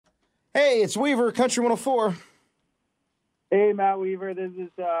Hey, it's Weaver, Country 104. Hey, Matt Weaver, this is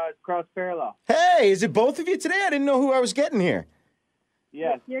Cross Parallel. Hey, is it both of you today? I didn't know who I was getting here.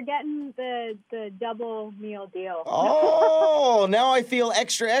 Yes. You're getting the double meal deal. Oh, now I feel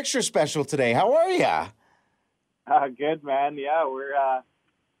extra special today. How are ya? Good, man. Yeah,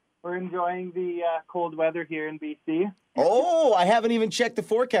 we're enjoying the cold weather here in BC. Oh, I haven't even checked the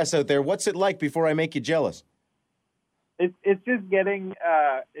forecast out there. What's it like before I make you jealous? It's just getting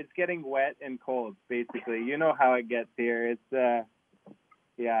wet and cold, basically. You know how it gets here. It's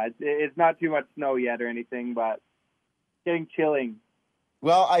not too much snow yet or anything, but it's getting chilling.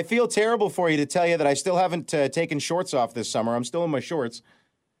 Well, I feel terrible for you to tell you that I still haven't taken shorts off this summer. I'm still in my shorts.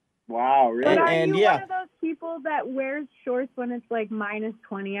 Wow, really? But are And you yeah. one of those people that wears shorts when it's like minus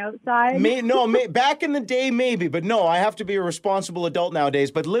 20 outside? Back in the day, maybe. But no, I have to be a responsible adult nowadays.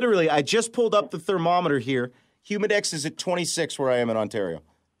 But literally, I just pulled up the thermometer here. Humidex is at 26 where I am in Ontario.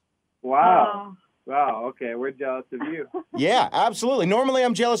 Wow. Wow, okay, we're jealous of you. Yeah, absolutely. Normally,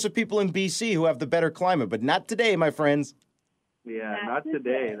 I'm jealous of people in BC who have the better climate, but not today, my friends. Yeah, not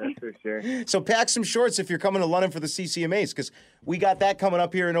today, that's for sure. So pack some shorts if you're coming to London for the CCMAs, because we got that coming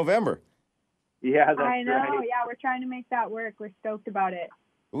up here in November. Yeah, that's I know. right. Yeah, we're trying to make that work. We're stoked about it.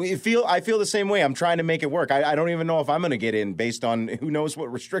 I feel the same way. I'm trying to make it work. I don't even know if I'm going to get in based on who knows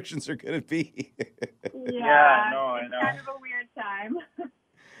what restrictions are going to be. Yeah, no, I know. It's kind of a weird time.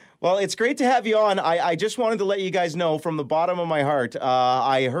 Well, it's great to have you on. I just wanted to let you guys know from the bottom of my heart,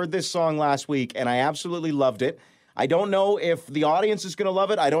 I heard this song last week, and I absolutely loved it. I don't know if the audience is going to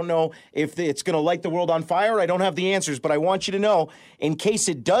love it. I don't know if it's going to light the world on fire. I don't have the answers, but I want you to know, in case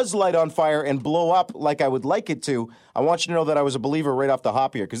it does light on fire and blow up like I would like it to, I want you to know that I was a believer right off the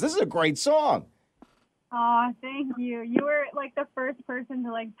hop here, because this is a great song. Oh, thank you. You were like the first person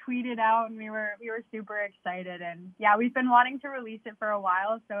to like tweet it out, and we were super excited. And yeah, we've been wanting to release it for a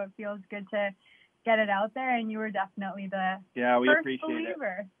while, so it feels good to get it out there. And you were definitely the We first appreciate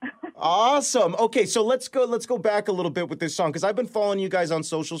believer. Awesome. Okay, so let's go back a little bit with this song, because I've been following you guys on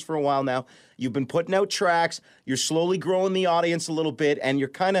socials for a while now. You've been putting out tracks. You're slowly growing the audience a little bit, and you're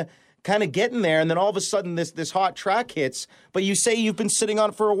kind of getting there. And then all of a sudden, this hot track hits. But you say you've been sitting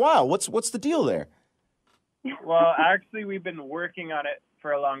on it for a while. What's the deal there? Well, actually, we've been working on it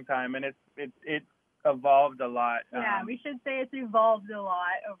for a long time, and it's evolved a lot. Yeah, we should say it's evolved a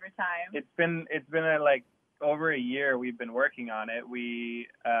lot over time. It's been like over a year we've been working on it. We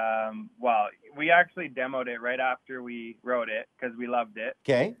actually demoed it right after we wrote it because we loved it.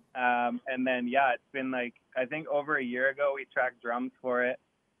 Okay. And then it's been like, I think over a year ago we tracked drums for it,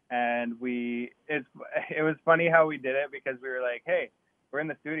 and it was funny how we did it, because we were like, hey, we're in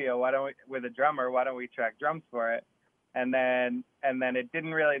the studio, with a drummer, why don't we track drums for it? And then it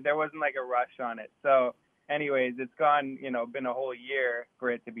didn't really, there wasn't like a rush on it. So anyways, it's gone, been a whole year for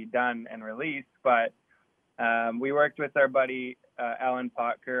it to be done and released. But we worked with our buddy Alan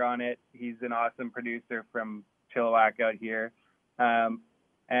Potker on it. He's an awesome producer from Chilliwack out here.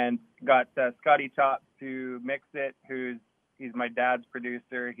 And got Scotty Chops to mix it, he's my dad's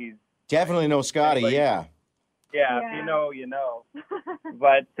producer. He's Definitely know Scotty, yeah. Yeah, if you know, you know.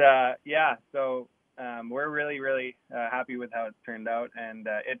 But, so we're really, really happy with how it's turned out. And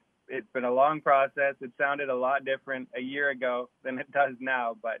it's been a long process. It sounded a lot different a year ago than it does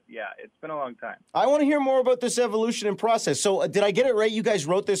now. But, yeah, it's been a long time. I want to hear more about this evolution and process. So did I get it right? You guys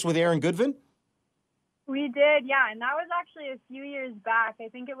wrote this with Aaron Goodvin? We did, yeah. And that was actually a few years back. I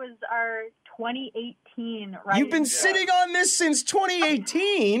think it was our 2018, right? You've been sitting on this since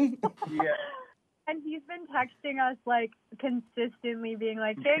 2018? Yeah. And he's been texting us, like, consistently being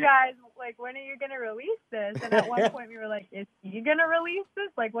like, hey, guys, like, when are you going to release this? And at one point we were like, is he going to release this?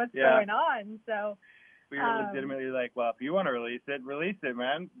 Like, what's going on? So we were legitimately like, well, if you want to release it,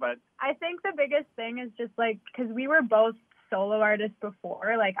 man. But I think the biggest thing is just, like, because we were both solo artists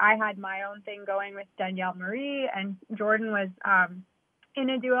before. Like, I had my own thing going with Danielle Marie, and Jordan was in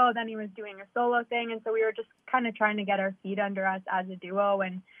a duo. Then he was doing a solo thing. And so we were just kind of trying to get our feet under us as a duo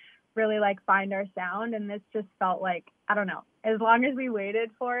and really like find our sound. And this just felt like, I don't know, as long as we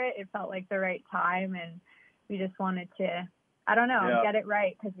waited for it, it felt like the right time. And we just wanted to, I don't know, get it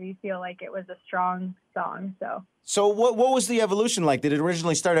right, because we feel like it was a strong song. So what was the evolution like? Did it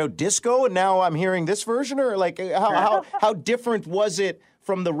originally start out disco and now I'm hearing this version, or like how different was it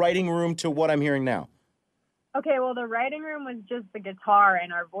from the writing room to what I'm hearing now? Okay, well, the writing room was just the guitar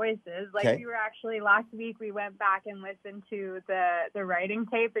and our voices. Like, we were actually, last week, we went back and listened to the writing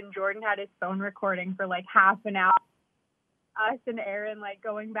tape, and Jordan had his phone recording for, like, half an hour. Us and Aaron, like,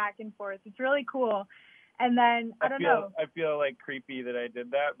 going back and forth. It's really cool. And then, I don't know. I feel, like, creepy that I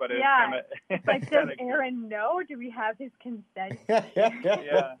did that, but it's kind of... Like, does Aaron know? Do we have his consent?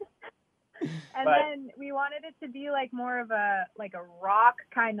 Yeah. And But- then we wanted it to be like more of a rock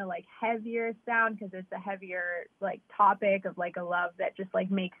kind of like heavier sound because it's a heavier like topic of like a love that just like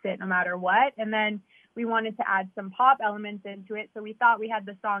makes it no matter what. And then we wanted to add some pop elements into it. So we thought we had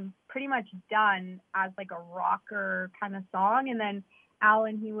the song pretty much done as like a rocker kind of song. And then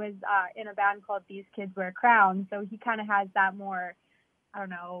Alan, he was in a band called These Kids Wear Crowns. So he kind of has that more, I don't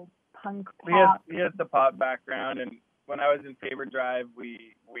know, punk pop. He has the pop background, and when I was in Faber Drive,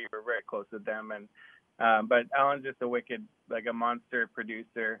 we were very close with them. And but Alan's just a wicked, like a monster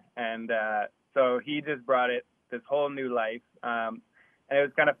producer, and so he just brought it this whole new life. And it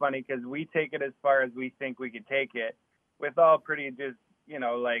was kind of funny because we take it as far as we think we could take it, with all pretty just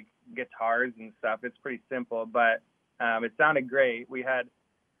like guitars and stuff. It's pretty simple, but it sounded great. We had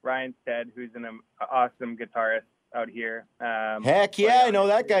Ryan Stead, who's an awesome guitarist out here. Heck yeah, I know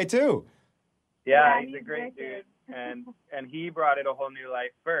that guy too. Yeah, Yeah, he's a he's great wicked. dude, and he brought it a whole new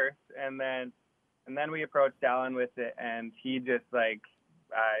life first, and then we approached Alan with it, and he just like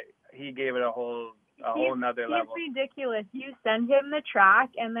he gave it a whole nother level. He's ridiculous. You send him the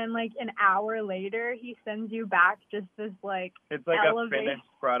track, and then like an hour later, he sends you back just this like It's like elevate. a finished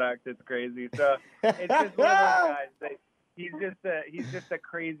product. It's crazy. So it's just one of those guys. Like, he's just a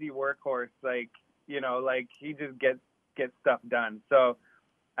crazy workhorse. Like like he just gets stuff done. So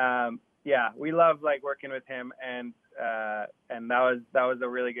yeah, we love like working with him, and that was a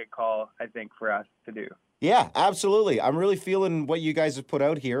really good call, I think, for us to do. Yeah, absolutely. I'm really feeling what you guys have put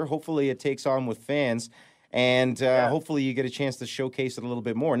out here. Hopefully it takes on with fans, and hopefully you get a chance to showcase it a little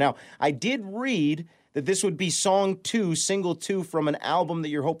bit more. Now, I did read that this would be single two from an album that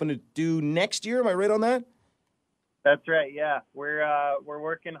you're hoping to do next year. Am I right on that? That's right. Yeah, we're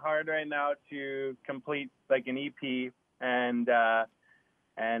working hard right now to complete like an EP, and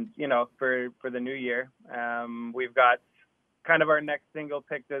for the new year, we've got kind of our next single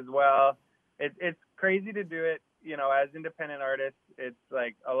picked as well. It's crazy to do it, as independent artists. It's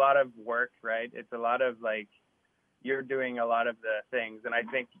like a lot of work, right? It's a lot of like you're doing a lot of the things, and I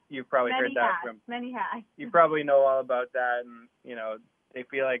think you've probably heard that from many hats. You probably know all about that, and they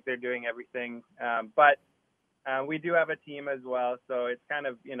feel like they're doing everything, but we do have a team as well. So it's kind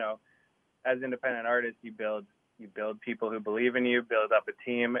of as independent artists, you build people who believe in you, build up a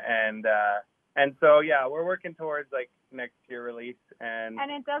team, and so yeah, we're working towards like next year release, and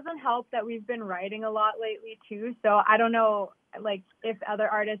it doesn't help that we've been writing a lot lately too. So I don't know like if other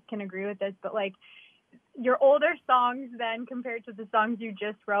artists can agree with this, but like your older songs then compared to the songs you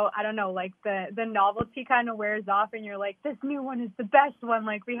just wrote, I don't know, like the novelty kind of wears off, and you're like, this new one is the best one,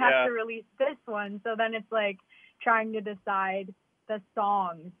 like we have to release this one. So then it's like trying to decide the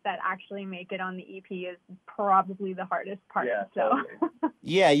songs that actually make it on the EP is probably the hardest part. Yeah, so totally.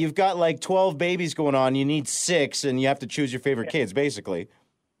 Yeah, you've got like 12 babies going on. You need 6, and you have to choose your favorite kids, basically.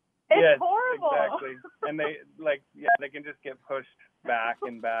 It's horrible. Exactly. And they can just get pushed back,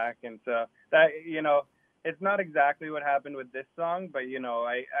 and so that it's not exactly what happened with this song, but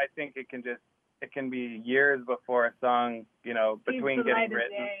I think it can be years before a song between getting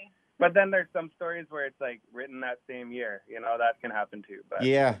written. But then there's some stories where it's like written that same year, that can happen too. But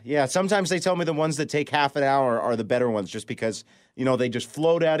Yeah. Sometimes they tell me the ones that take half an hour are the better ones, just because they just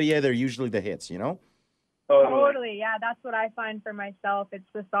float out of you. They're usually the hits. Totally. Yeah, that's what I find for myself. It's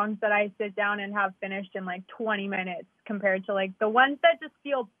the songs that I sit down and have finished in like 20 minutes compared to like the ones that just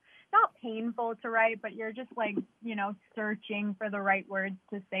feel not painful to write, but you're just like, searching for the right words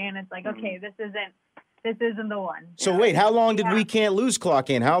to say. And it's like, okay, this isn't the one. So wait, how long did We Can't Lose clock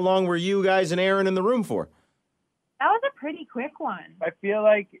in? How long were you guys and Aaron in the room for? That was a pretty quick one. I feel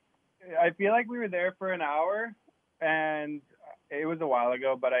like we were there for an hour, and it was a while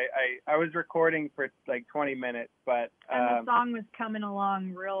ago, but I was recording for like 20 minutes, but and the song was coming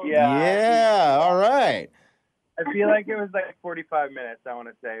along real. Yeah, all right. I feel like it was like 45 minutes, I want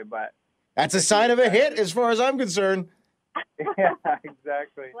to say, but that's a sign of a hit as far as I'm concerned. Yeah,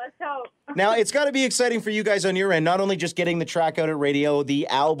 exactly. Let's hope. Now, it's got to be exciting for you guys on your end, not only just getting the track out at radio, the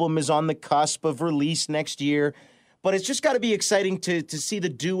album is on the cusp of release next year, but it's just got to be exciting to see the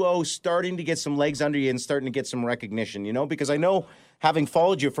duo starting to get some legs under you and starting to get some recognition, because I know, having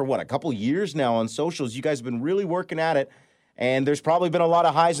followed you for, a couple years now on socials, you guys have been really working at it, and there's probably been a lot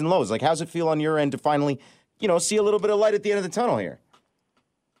of highs and lows. Like, how's it feel on your end to finally, see a little bit of light at the end of the tunnel here?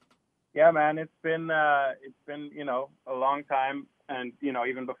 Yeah, man, it's been a long time, and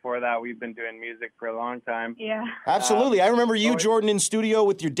even before that, we've been doing music for a long time. Yeah, absolutely. I remember you, Jordan, in studio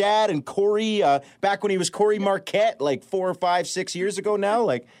with your dad and Corey back when he was Corey Marquette, like 4 or 5, 6 years ago now.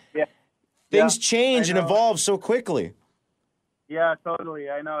 Like, things change and evolve so quickly. Yeah, totally.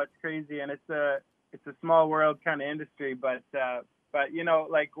 I know, it's crazy, and it's a small world kind of industry, but But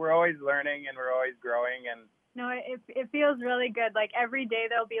like we're always learning and we're always growing, and No, it feels really good. Like every day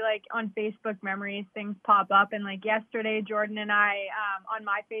there'll be like on Facebook memories, things pop up. And like yesterday, Jordan and I, on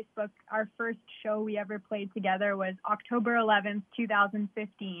my Facebook, our first show we ever played together was October 11th,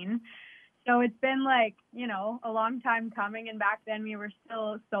 2015. So it's been like, a long time coming. And back then we were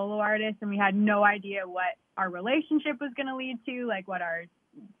still solo artists and we had no idea what our relationship was going to lead to, like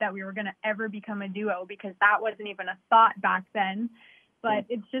that we were going to ever become a duo, because that wasn't even a thought back then. But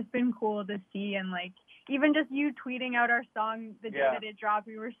it's just been cool to see. And like, even just you tweeting out our song the day that it dropped,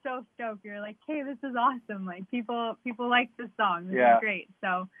 we were so stoked. We were like, hey, this is awesome. Like people like this song. This is great.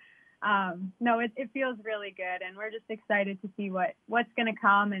 So, no, it feels really good. And we're just excited to see what's going to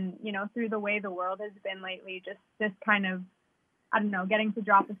come. And, through the way the world has been lately, just this kind of, I don't know, getting to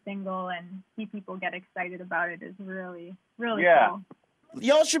drop a single and see people get excited about it is really, really cool.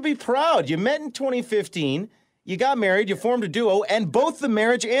 Y'all should be proud. You met in 2015. You got married, you formed a duo, and both the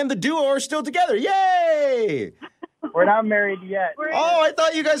marriage and the duo are still together. Yay! We're not married yet. I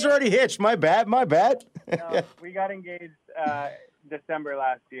thought you guys were already hitched. My bad. No, we got engaged December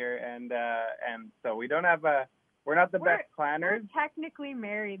last year, and so we don't have we're not the best planners. We're technically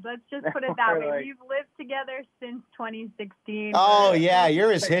married. Let's just put it that way. We've lived together since 2016. Oh, yeah,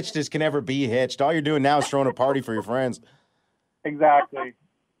 you're as hitched as can ever be hitched. All you're doing now is throwing a party for your friends. Exactly.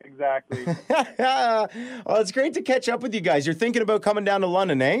 Well, it's great to catch up with you guys. You're thinking about coming down to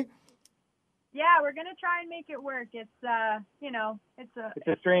London, eh? Yeah, we're gonna try and make it work. It's it's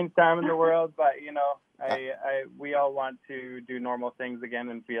a strange time in the world, but we all want to do normal things again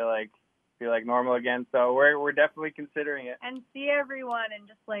and feel like normal again. So we're definitely considering it. And see everyone and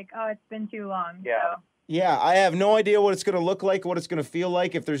just like, it's been too long. Yeah. So. Yeah, I have no idea what it's going to look like, what it's going to feel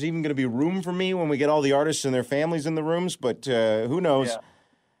like, if there's even going to be room for me when we get all the artists and their families in the rooms. But who knows?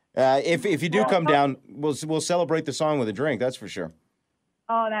 Yeah. If you do come down, we'll celebrate the song with a drink. That's for sure.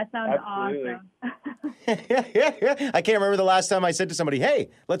 Oh, that sounds Absolutely. awesome. Yeah. I can't remember the last time I said to somebody, "Hey,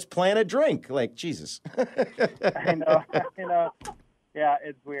 let's plan a drink." Like, Jesus. I know. Yeah,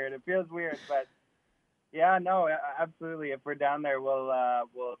 it's weird. It feels weird, but yeah, no, absolutely. If we're down there, we'll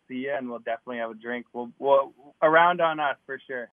see you and we'll definitely have a drink. We'll around on us for sure.